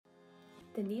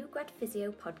The New Grad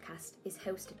Physio podcast is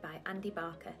hosted by Andy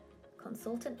Barker,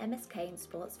 consultant MSK and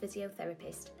sports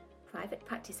physiotherapist, private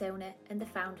practice owner and the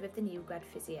founder of the New Grad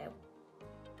Physio.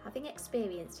 Having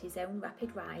experienced his own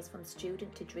rapid rise from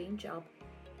student to dream job,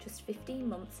 just 15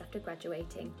 months after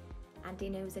graduating, Andy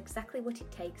knows exactly what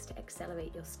it takes to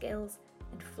accelerate your skills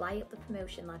and fly up the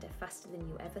promotion ladder faster than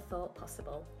you ever thought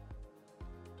possible.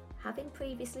 Having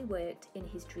previously worked in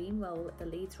his dream role at the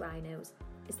Leeds Rhinos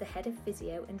as the head of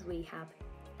physio and rehab,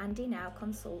 Andy now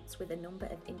consults with a number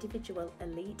of individual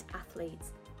elite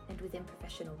athletes and within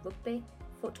professional rugby,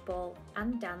 football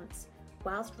and dance,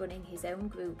 whilst running his own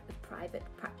group of private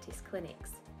practice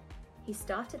clinics. He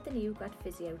started the New Grad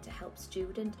Physio to help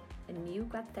student and new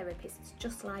grad therapists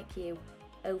just like you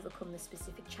overcome the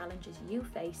specific challenges you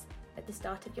face at the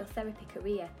start of your therapy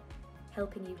career,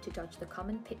 helping you to dodge the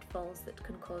common pitfalls that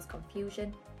can cause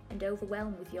confusion and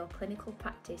overwhelm with your clinical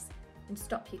practice and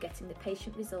stop you getting the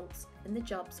patient results and the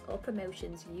jobs or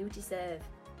promotions you deserve.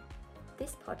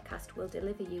 This podcast will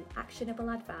deliver you actionable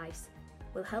advice,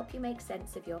 will help you make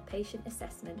sense of your patient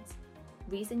assessments,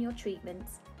 reason your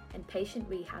treatments and patient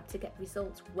rehab to get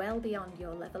results well beyond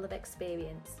your level of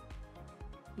experience.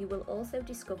 You will also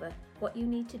discover what you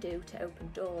need to do to open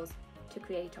doors, to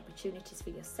create opportunities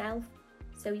for yourself,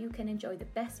 so you can enjoy the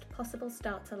best possible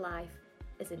start to life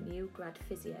as a new grad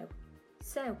physio.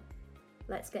 So,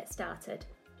 let's get started.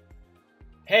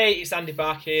 Hey, it's Andy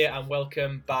Barker here and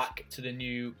welcome back to the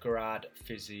New Grad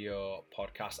Physio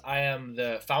podcast. I am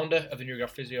the founder of the New Grad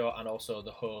Physio and also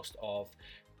the host of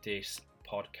this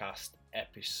podcast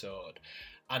episode.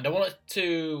 And I wanted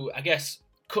to,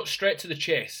 cut straight to the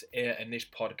chase in this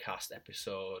podcast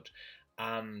episode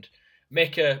and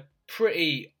make a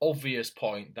pretty obvious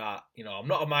point that, I'm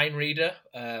not a mind reader,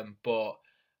 but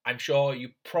I'm sure you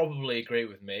probably agree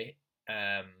with me.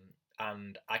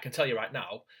 And I can tell you right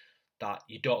now that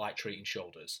you don't like treating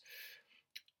shoulders.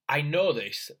 I know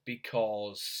this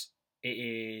because it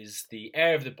is the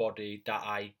area of the body that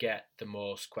I get the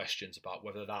most questions about,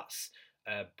 whether that's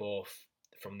both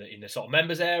in the sort of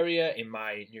members area in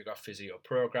my New Grad Physio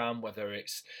program, whether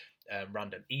it's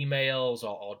random emails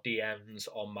or DMs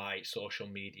on my social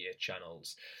media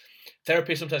channels.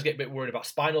 Therapists sometimes get a bit worried about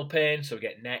spinal pain, so we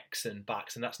get necks and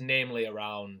backs, and that's namely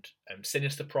around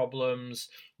sinister problems,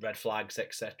 red flags,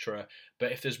 etc.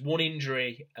 But if there's one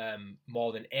injury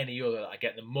more than any other that I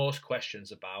get the most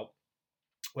questions about,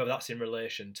 whether that's in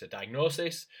relation to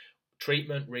diagnosis,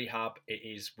 treatment, rehab, it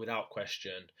is without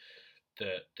question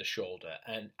the shoulder.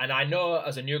 And I know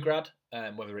as a new grad,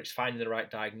 whether it's finding the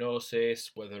right diagnosis,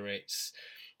 whether it's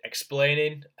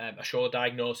explaining a shoulder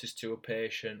diagnosis to a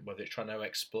patient, whether it's trying to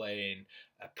explain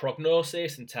a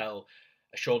prognosis and tell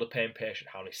a shoulder pain patient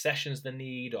how many sessions they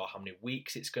need or how many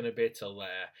weeks it's going to be till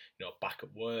they're back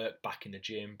at work, back in the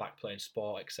gym, back playing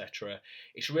sport, etc.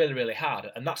 It's really, really hard,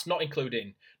 and that's not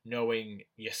including knowing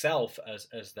yourself as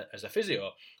a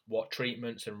physio what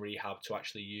treatments and rehab to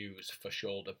actually use for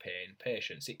shoulder pain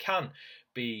patients. It can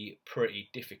be pretty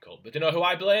difficult, but do you know who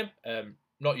I blame?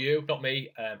 Not you, not me.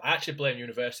 I actually blame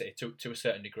university to a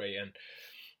certain degree, and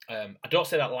I don't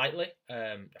say that lightly.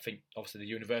 I think obviously the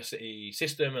university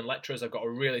system and lecturers have got a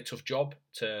really tough job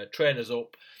to train us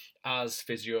up as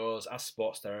physios, as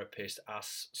sports therapists,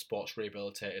 as sports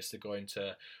rehabilitators to go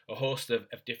into a host of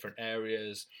different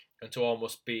areas and to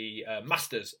almost be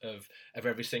masters of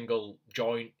every single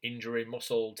joint, injury,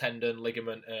 muscle, tendon,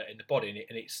 ligament in the body,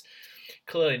 and it's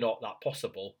clearly not that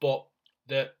possible. But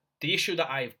the issue that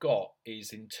I've got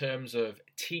is in terms of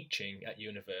teaching at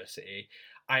university.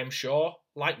 I am sure,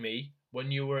 like me, when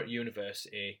you were at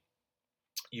university,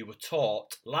 you were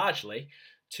taught largely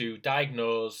to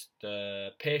diagnose the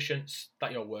patients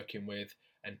that you're working with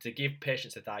and to give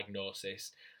patients a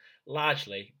diagnosis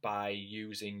largely by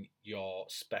using your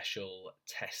special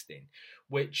testing,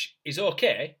 which is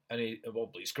okay, and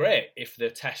it's great if the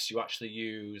tests you actually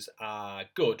use are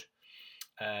good.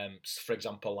 For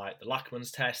example, like the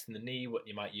Lachman's test in the knee, what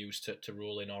you might use to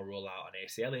rule in or rule out an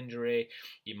ACL injury.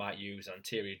 You might use an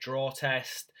anterior draw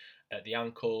test at the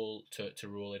ankle to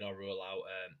rule in or rule out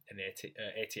an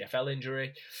ATFL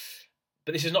injury.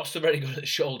 But this is not so very good at the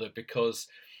shoulder because,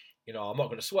 I'm not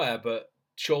going to swear, but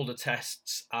shoulder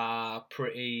tests are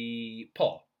pretty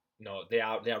poor. They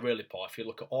are really poor. If you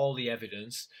look at all the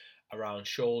evidence around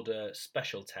shoulder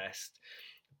special tests,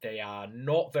 they are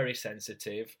not very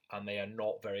sensitive and they are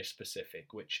not very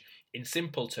specific, which in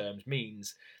simple terms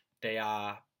means they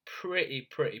are pretty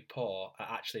poor at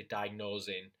actually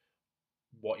diagnosing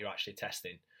what you're actually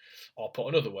testing. Or put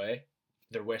another way,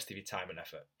 they're a waste of your time and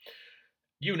effort.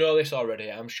 you know this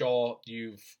already. I'm sure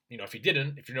if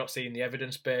you're not seeing the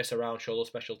evidence base around shoulder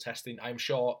special testing, I'm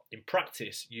sure in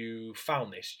practice you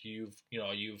found this.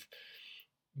 You've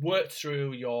worked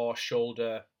through your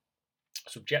shoulder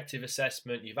subjective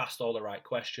assessment, you've asked all the right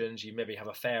questions, you maybe have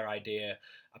a fair idea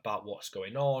about what's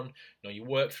going on. You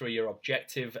work through your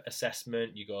objective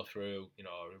assessment, you go through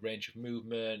a range of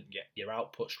movement, get your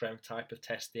output strength type of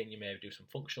testing, you maybe do some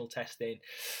functional testing,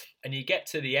 and you get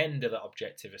to the end of that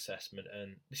objective assessment,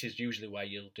 and this is usually where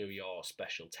you'll do your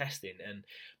special testing. And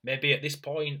maybe at this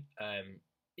point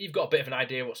you've got a bit of an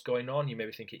idea what's going on. You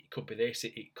maybe think it could be this,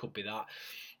 it could be that.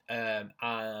 And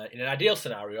in an ideal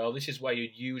scenario, this is where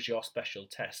you'd use your special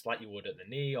test like you would at the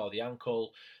knee or the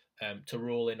ankle to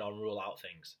rule in or rule out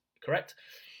things, correct?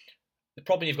 The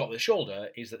problem you've got with the shoulder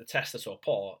is that the tests are so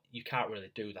poor, you can't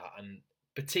really do that. And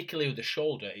particularly with the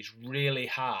shoulder, it's really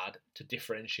hard to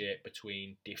differentiate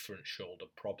between different shoulder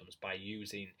problems by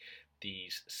using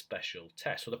these special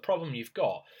tests. So the problem you've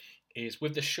got is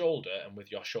with the shoulder and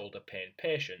with your shoulder pain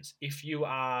patients, if you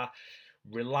are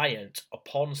reliant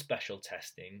upon special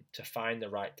testing to find the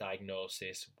right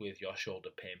diagnosis with your shoulder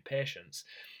pain patients,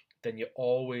 then you're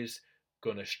always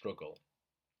going to struggle.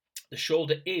 The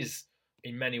shoulder is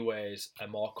in many ways a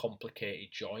more complicated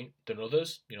joint than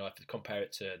others, if you compare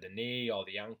it to the knee or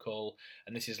the ankle,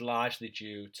 and this is largely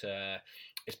due to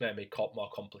its maybe more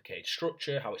complicated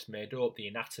structure, how it's made up, the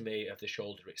anatomy of the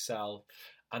shoulder itself.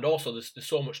 And also, there's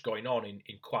so much going on in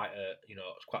quite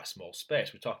a small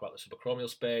space. We talk about the subacromial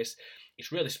space;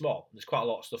 it's really small. There's quite a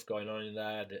lot of stuff going on in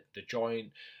there. The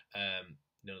joint,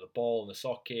 the ball and the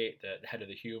socket, the head of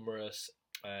the humerus,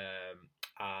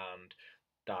 and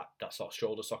that sort of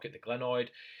shoulder socket, the glenoid.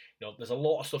 There's a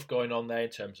lot of stuff going on there in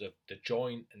terms of the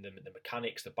joint and the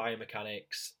mechanics, the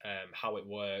biomechanics, how it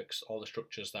works, all the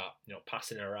structures that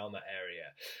passing around that area.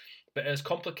 But as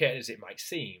complicated as it might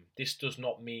seem, this does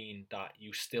not mean that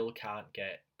you still can't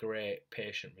get great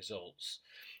patient results,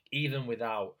 even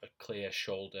without a clear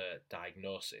shoulder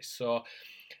diagnosis. So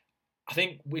I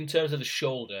think in terms of the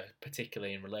shoulder,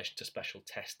 particularly in relation to special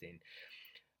testing,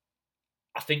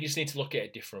 I think you just need to look at it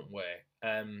a different way.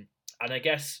 And I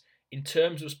guess in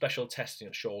terms of special testing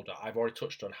at shoulder, I've already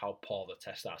touched on how poor the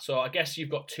tests are. So I guess you've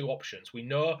got two options. We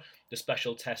know the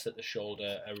special tests at the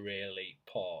shoulder are really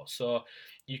poor. So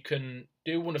you can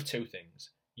do one of two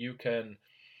things. You can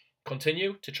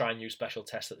continue to try and use special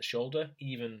tests at the shoulder,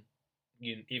 even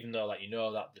though that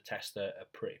that the tests are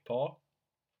pretty poor.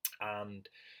 And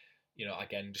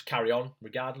again, just carry on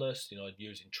regardless,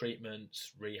 using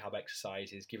treatments, rehab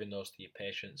exercises, giving those to your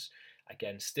patients.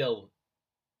 Again, still,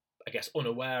 I guess,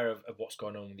 unaware of what's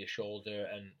going on with your shoulder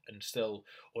and still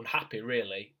unhappy,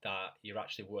 really, that you're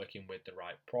actually working with the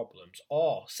right problems.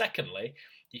 Or, secondly,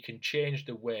 you can change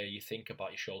the way you think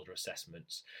about your shoulder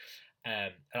assessments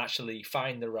and actually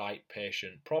find the right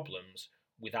patient problems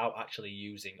without actually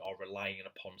using or relying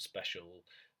upon special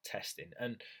testing.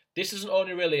 And this doesn't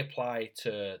only really apply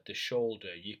to the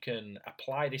shoulder. You can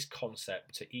apply this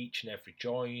concept to each and every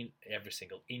joint, every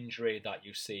single injury that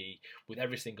you see with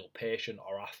every single patient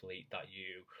or athlete that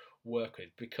you work with.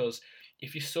 Because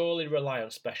if you solely rely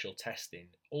on special testing,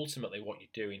 ultimately what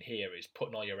you're doing here is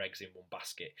putting all your eggs in one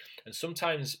basket. And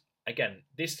sometimes, again,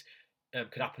 this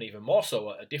could happen even more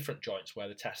so at different joints where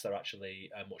the tests are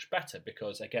actually much better,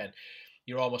 because again,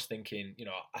 you're almost thinking,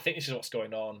 I think this is what's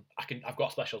going on. I've got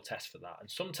a special test for that. And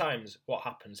sometimes what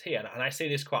happens here, and I see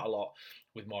this quite a lot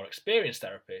with more experienced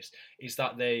therapists, is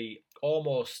that they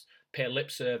almost pay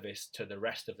lip service to the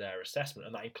rest of their assessment,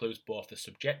 and that includes both the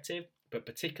subjective, but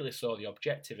particularly so the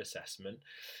objective assessment,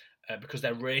 because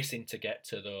they're racing to get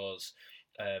to those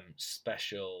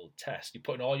special tests. You're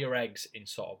putting all your eggs in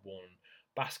sort of one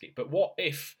basket. But what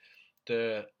if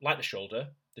like the shoulder,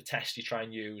 the tests you try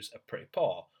and use are pretty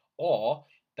poor, or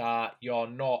that you're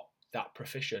not that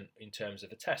proficient in terms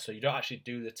of the test, so you don't actually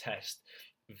do the test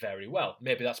very well?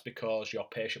 Maybe that's because your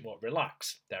patient won't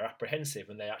relax, they're apprehensive,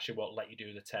 and they actually won't let you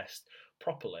do the test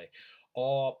properly.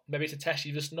 Or maybe it's a test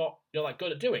you're just not that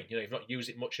good at doing. You've not used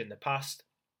it much in the past.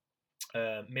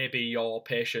 Maybe your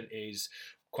patient is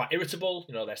quite irritable.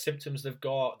 Their symptoms they've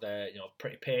got, they're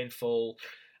pretty painful,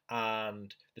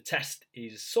 and the test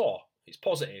is sore. It's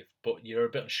positive, but you're a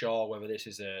bit unsure whether this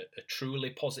is a truly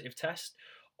positive test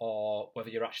or whether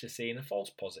you're actually seeing a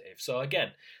false positive. So again,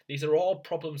 these are all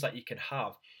problems that you can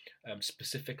have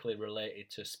specifically related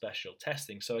to special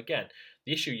testing. So again,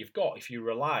 the issue you've got, if you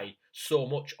rely so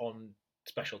much on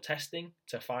special testing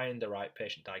to find the right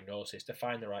patient diagnosis, to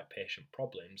find the right patient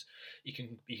problems, you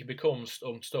can become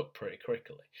unstuck pretty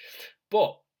quickly.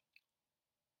 But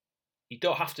you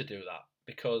don't have to do that,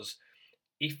 because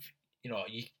if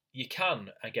you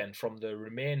can, again, from the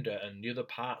remainder and the other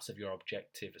parts of your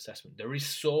objective assessment, there is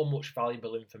so much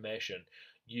valuable information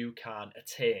you can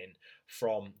attain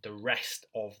from the rest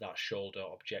of that shoulder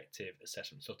objective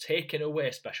assessment. So taking away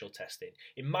special testing,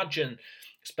 imagine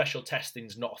special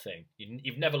testing's not a thing.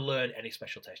 You've never learned any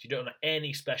special test. You don't have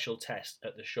any special test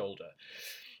at the shoulder.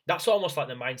 That's almost like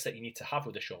the mindset you need to have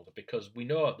with the shoulder, because we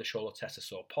know the shoulder tests are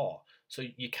so poor. So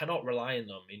you cannot rely on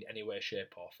them in any way,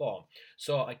 shape or form.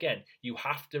 So again, you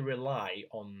have to rely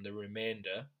on the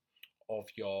remainder of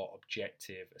your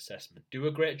objective assessment. Do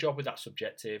a great job with that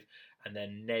subjective, and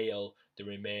then nail the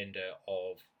remainder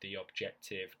of the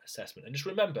objective assessment. And just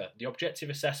remember, the objective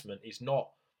assessment is not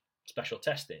special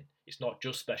testing. It's not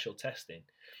just special testing.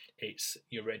 It's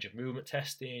your range of movement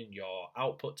testing, your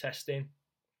output testing.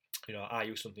 I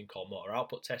use something called motor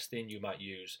output testing. You might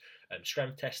use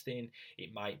strength testing.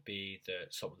 It might be the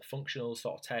functional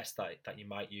sort of test that you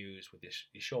might use with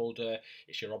your shoulder.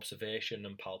 It's your observation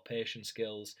and palpation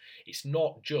skills. It's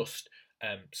not just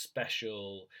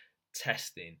special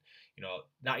testing.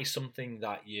 That is something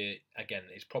that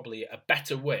is probably a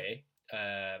better way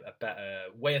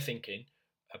of thinking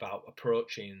about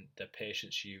approaching the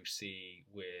patients you see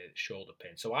with shoulder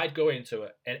pain. So I'd go into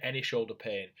any shoulder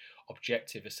pain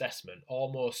objective assessment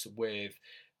almost with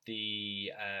the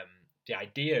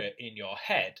idea in your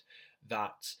head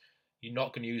that you're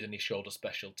not going to use any shoulder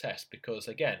special tests, because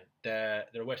again, they're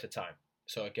a waste of time.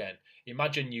 So again,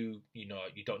 imagine you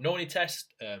don't know any tests,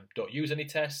 don't use any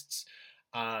tests,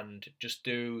 and just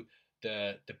do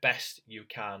the best you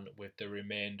can with the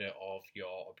remainder of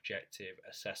your objective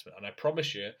assessment. And I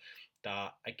promise you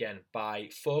that, again, by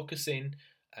focusing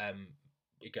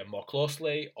more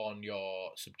closely on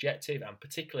your subjective and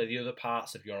particularly the other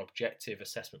parts of your objective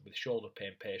assessment with shoulder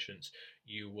pain patients,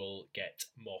 you will get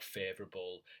more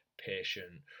favourable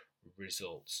patient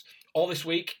results. All this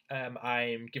week,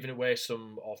 I'm giving away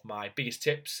some of my biggest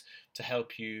tips to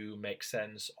help you make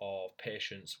sense of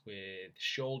patients with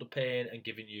shoulder pain, and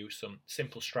giving you some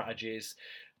simple strategies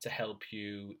to help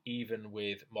you even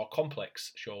with more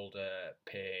complex shoulder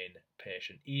pain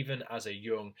patient, even as a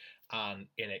young and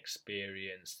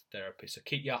inexperienced therapist. So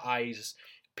keep your eyes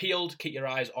peeled, keep your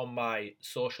eyes on my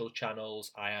social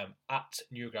channels. I am at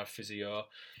Newgrad Physio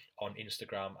on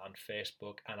Instagram and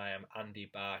Facebook, and I am Andy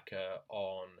Barker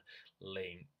on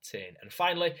LinkedIn. And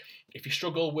finally, if you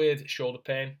struggle with shoulder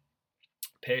pain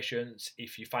patients,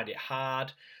 if you find it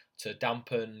hard to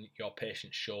dampen your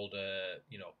patient's shoulder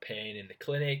pain in the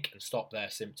clinic and stop their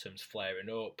symptoms flaring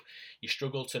up, you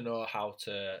struggle to know how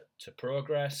to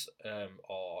progress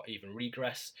or even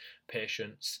regress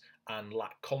patients, and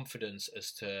lack confidence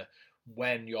as to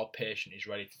when your patient is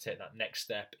ready to take that next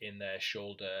step in their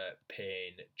shoulder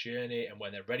pain journey, and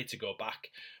when they're ready to go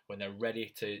back, when they're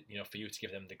ready to, for you to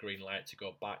give them the green light to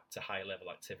go back to high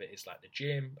level activities like the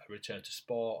gym, a return to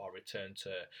sport, or return to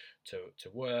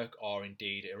work, or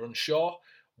indeed are unsure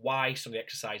why some of the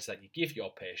exercises that you give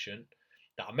your patient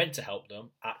that are meant to help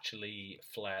them actually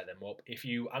flare them up. If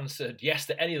you answered yes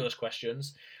to any of those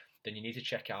questions, then you need to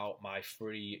check out my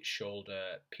free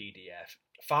shoulder PDF.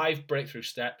 5 breakthrough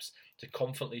steps to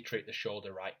confidently treat the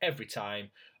shoulder right every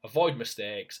time, avoid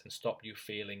mistakes, and stop you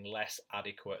feeling less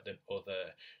adequate than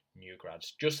other new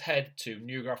grads. Just head to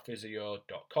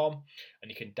newgradphysio.com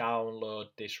and you can download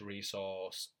this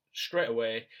resource straight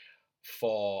away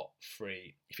for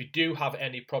free. If you do have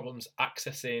any problems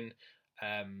accessing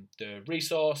the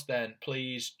resource, then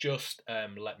please just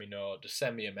let me know. Just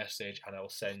send me a message and I'll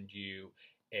send you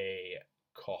a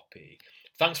copy.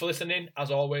 Thanks for listening.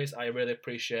 As always, I really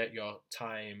appreciate your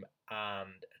time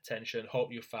and attention.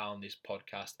 Hope you found this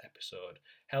podcast episode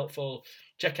helpful.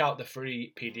 Check out the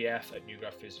free PDF at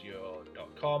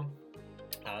newgradphysio.com,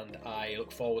 and I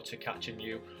look forward to catching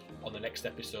you on the next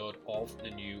episode of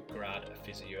the New Grad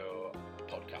Physio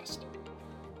podcast.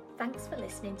 Thanks for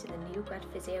listening to the New Grad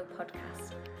Physio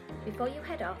podcast. Before you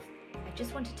head off, I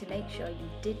just wanted to make sure you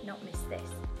did not miss this.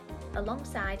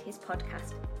 Alongside his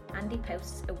podcast, Andy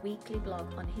posts a weekly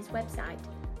blog on his website,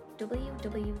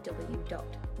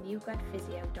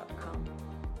 www.newgradphysio.com.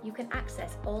 You can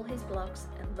access all his blogs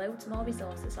and loads more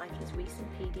resources like his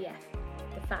recent PDF,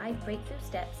 the 5 breakthrough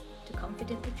steps to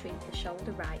confidently treat the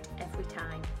shoulder right every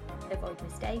time, avoid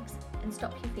mistakes, and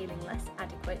stop you feeling less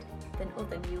adequate than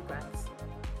other new grads.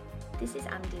 This is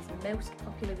Andy's most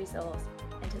popular resource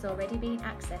and has already been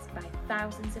accessed by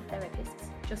thousands of therapists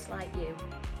just like you.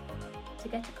 To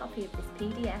get a copy of this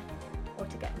PDF, or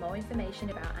to get more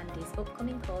information about Andy's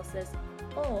upcoming courses,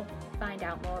 or find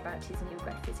out more about his New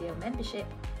Grad Physio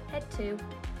membership, head to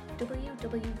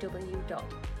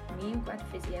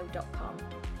www.newgradphysio.com.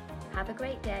 Have a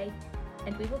great day,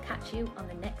 and we will catch you on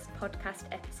the next podcast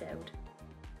episode.